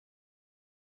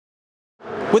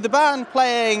With the band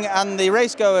playing and the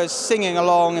racegoers singing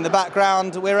along in the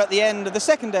background, we're at the end of the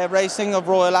second day of racing of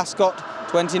Royal Ascot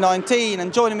 2019,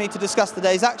 and joining me to discuss the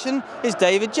day's action is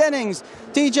David Jennings.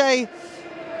 DJ,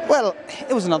 well,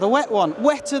 it was another wet one.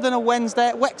 Wetter than a Wednesday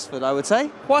at Wexford, I would say.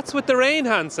 What's with the rain,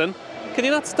 Hanson? Can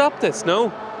you not stop this?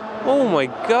 No? Oh my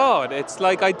God, it's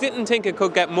like I didn't think it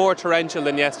could get more torrential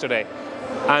than yesterday.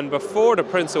 And before the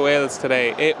Prince of Wales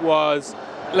today, it was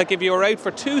like if you were out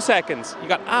for 2 seconds, you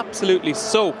got absolutely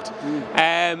soaked.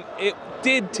 It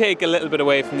did take a little bit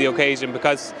away from the occasion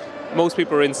because most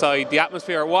people were inside. The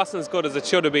atmosphere wasn't as good as it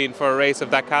should have been for a race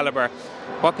of that calibre.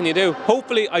 What can you do?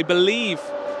 Hopefully, I believe,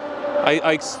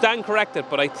 I stand corrected,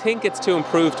 but I think it's to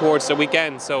improve towards the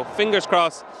weekend. So fingers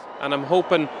crossed, and I'm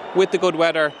hoping with the good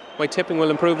weather, my tipping will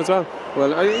improve as well.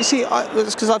 Well, you see,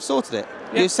 it's because I've sorted it.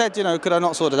 Yeah. You said, you know, could I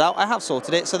not sort it out? I have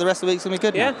sorted it, so the rest of the week's going to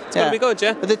be good now. Yeah, it's going to be good,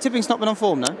 yeah. But the tipping's not been on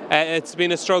form, no? It's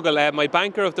been a struggle. My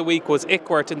banker of the week was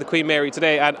Ickwort in the Queen Mary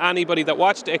today, and anybody that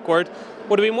watched Ickwort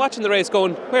would have been watching the race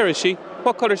going, where is she?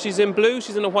 What colour? She's in blue,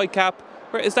 she's in a white cap.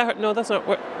 Where is that her? No, that's not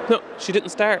where. No, she didn't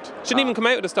start. She didn't even come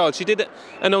out of the stall. She did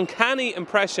an uncanny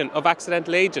impression of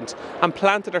Accidental Agent and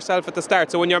planted herself at the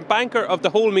start. So when your banker of the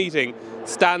whole meeting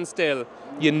stands still,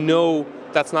 you know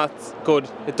that's not good.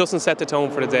 It doesn't set the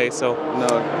tone for the day, so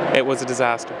no, it was a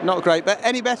disaster. Not great, but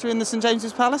any better in the St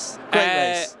James's Palace? Great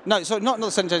race. No, sorry, not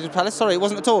St James's Palace, sorry, it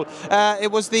wasn't at all.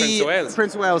 It was the Prince of Wales.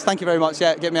 Prince of Wales, thank you very much,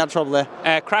 yeah, get me out of trouble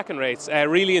there. Cracking race,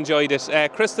 really enjoyed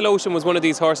it. Crystal Ocean was one of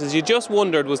these horses, you just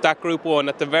wondered, was that Group 1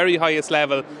 at the very highest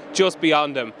level, just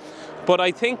beyond him? But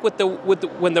I think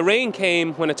when the rain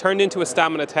came, when it turned into a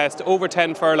stamina test, over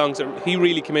 10 furlongs, he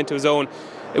really came into his own.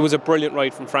 It was a brilliant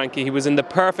ride from Frankie. He was in the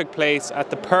perfect place at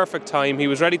the perfect time. He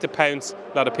was ready to pounce.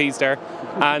 A lot of peas there.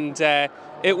 And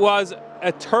it was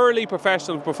a thoroughly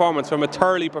professional performance from a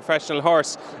thoroughly professional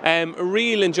horse. A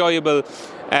real enjoyable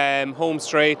home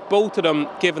straight. Both of them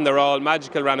given their all.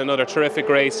 Magical ran another terrific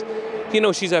race. You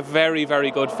know, she's a very,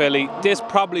 very good filly. This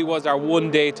probably was our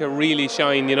one day to really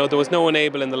shine. You know, there was no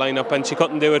Enable in the lineup and she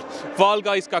couldn't do it.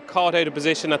 Volgeist got caught out of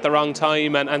position at the wrong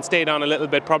time and stayed on a little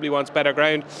bit, probably wants better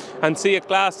ground. And see at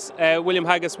Glass, William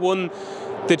Haggis won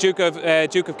the Duke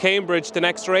of Cambridge the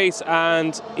next race,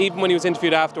 and even when he was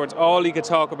interviewed afterwards, all he could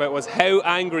talk about was how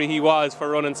angry he was for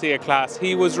running See at Class.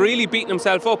 He was really beating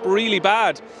himself up really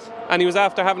bad, and he was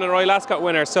after having a Royal Ascot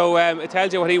winner, so it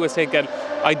tells you what he was thinking.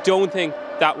 I don't think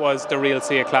that was the real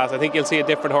See at Class. I think you'll see a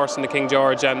different horse in the King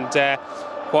George, and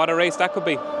what a race that could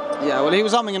be. Yeah, well, he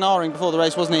was umming and ahhing before the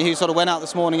race, wasn't he? He sort of went out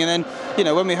this morning, and then, you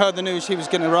know, when we heard the news she was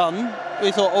going to run,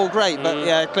 we thought, oh, great, but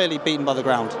yeah, clearly beaten by the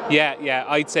ground. Yeah,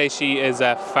 I'd say she is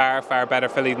a far, far better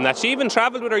filly than that. She even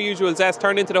travelled with her usual zest,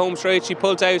 turned into the home straight, she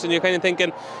pulled out, and you're kind of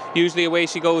thinking, usually away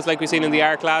she goes like we've seen in the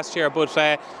Arc last year,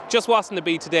 but just wasn't to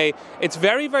be today. It's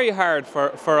very, very hard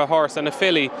for a horse and a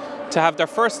filly to have their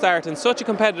first start in such a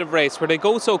competitive race where they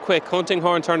go so quick.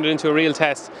 Huntinghorn turned it into a real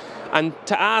test, and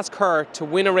to ask her to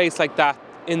win a race like that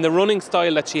in the running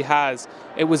style that she has,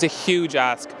 it was a huge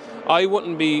ask. I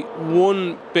wouldn't be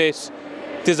one bit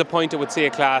disappointed with See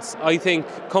at Class. I think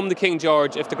come the King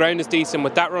George, if the ground is decent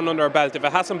with that run under her belt, if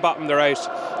it hasn't bottomed her out,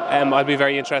 I'd be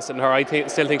very interested in her. I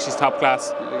still think she's top class.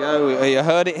 There we go, you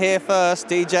heard it here first,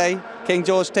 DJ, King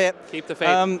George tip. Keep the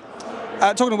faith.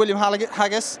 Talking to William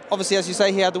Haggis, obviously as you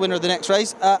say he had the winner of the next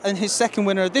race, and his second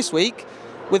winner this week,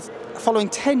 with following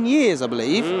 10 years, I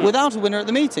believe, without a winner at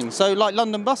the meeting. So, like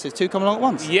London buses, two come along at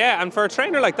once. Yeah, and for a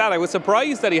trainer like that, I was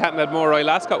surprised that he hadn't had more Royal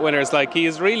Ascot winners. Like, he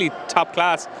is really top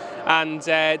class. And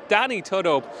Danny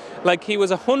Tudhope, like, he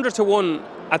was 100 to 1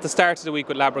 at the start of the week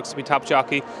with Labrooks to be top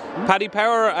jockey. Paddy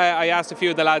Power, I asked a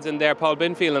few of the lads in there, Paul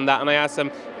Binfield and that, and I asked them,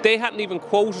 they hadn't even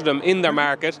quoted him in their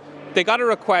market. They got a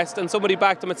request and somebody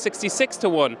backed him at 66 to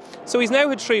 1. So he's now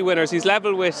had 3 winners. He's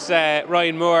level with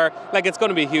Ryan Moore. Like, it's going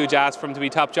to be a huge ask for him to be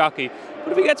top jockey.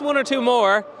 But if he gets 1 or 2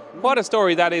 more, what a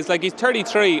story that is. Like, he's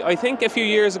 33. I think a few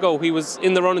years ago he was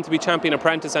in the running to be champion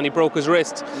apprentice and he broke his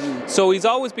wrist. So he's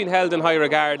always been held in high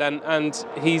regard, and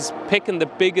he's picking the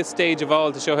biggest stage of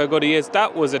all to show how good he is.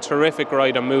 That was a terrific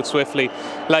ride on Move Swiftly.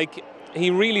 Like, he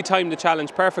really timed the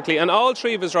challenge perfectly. And all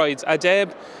 3 of his rides,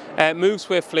 Adeb, Move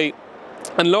Swiftly,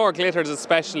 and Laura Glitters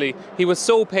especially, he was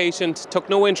so patient, took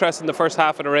no interest in the first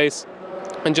half of the race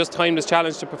and just timed his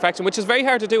challenge to perfection, which is very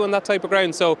hard to do on that type of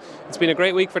ground. So it's been a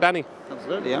great week for Danny.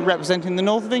 Absolutely, and representing the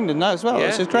north of England now as well,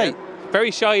 which is great. Yeah.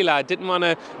 Very shy lad, didn't want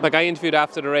to, like I interviewed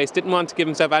after the race, didn't want to give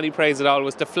himself any praise at all,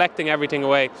 was deflecting everything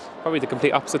away. Probably the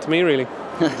complete opposite to me, really.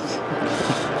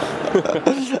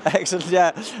 Excellent,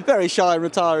 yeah. Very shy and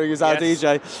retiring is our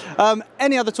DJ.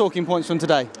 Any other talking points from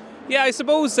today? Yeah, I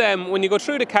suppose when you go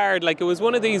through the card, like, it was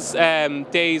one of these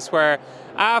days where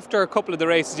after a couple of the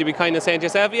races, you'd be kind of saying to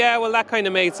yourself, yeah, well, that kind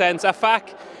of made sense. A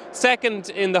fact, second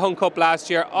in the Hunt Cup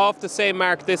last year, off the same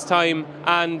mark this time,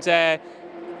 and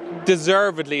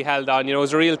deservedly held on. You know, it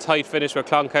was a real tight finish with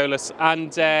Cloncowlis,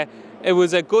 and it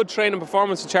was a good training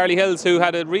performance for Charlie Hills, who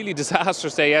had a really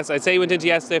disastrous day. Yes, I'd say he went into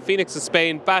yesterday, Phoenix of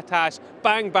Spain, Batash,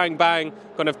 bang, bang, bang,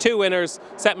 going to have 2 winners,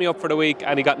 set me up for the week,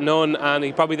 and he got none, and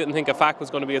he probably didn't think Afak was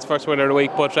going to be his first winner of the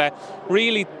week, but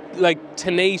really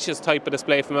tenacious type of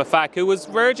display from Afak, who was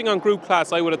verging on group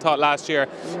class, I would have thought, last year,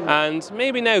 and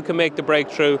maybe now can make the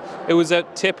breakthrough. It was a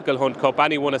typical Hunt Cup.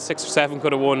 Any one of 6 or 7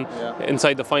 could have won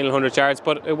inside the final 100 yards,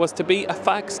 but it was to be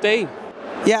Afak's day.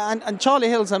 Yeah, and Charlie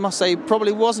Hills, I must say,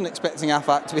 probably wasn't expecting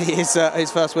Afak to be his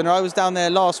first winner. I was down there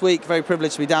last week, very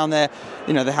privileged to be down there.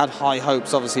 You know, they had high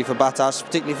hopes, obviously, for Batash,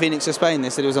 particularly Phoenix of Spain.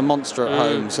 They said it was a monster at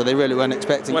home, so they really weren't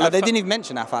expecting. Well, they didn't even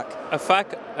mention Afak.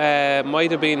 Afak might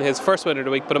have been his first winner of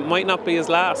the week, but it might not be his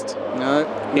last. No.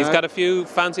 He's got a few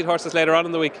fancied horses later on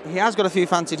in the week. He has got a few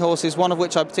fancied horses, one of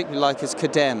which I particularly like is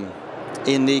Cadem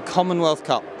in the Commonwealth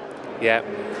Cup. Yeah,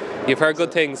 you've heard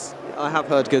good things. I have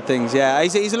heard good things, yeah.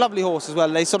 He's a lovely horse as well.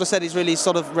 They sort of said he's really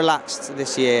sort of relaxed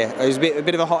this year. He was a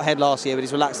bit of a hothead last year, but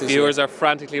he's relaxed this year. Viewers are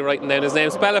frantically writing down his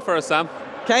name. Spell it for us, Sam.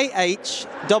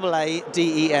 K-H-A-A-D-E-M.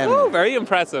 Oh, very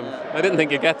impressive. I didn't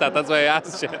think you'd get that. That's why I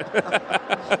asked you.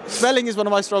 Spelling is one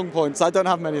of my strong points. I don't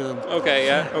have many of them. Okay,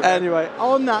 yeah. Okay. Anyway,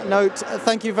 on that note,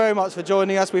 thank you very much for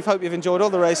joining us. We hope you've enjoyed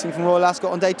all the racing from Royal Ascot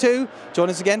on day 2. Join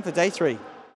us again for day 3.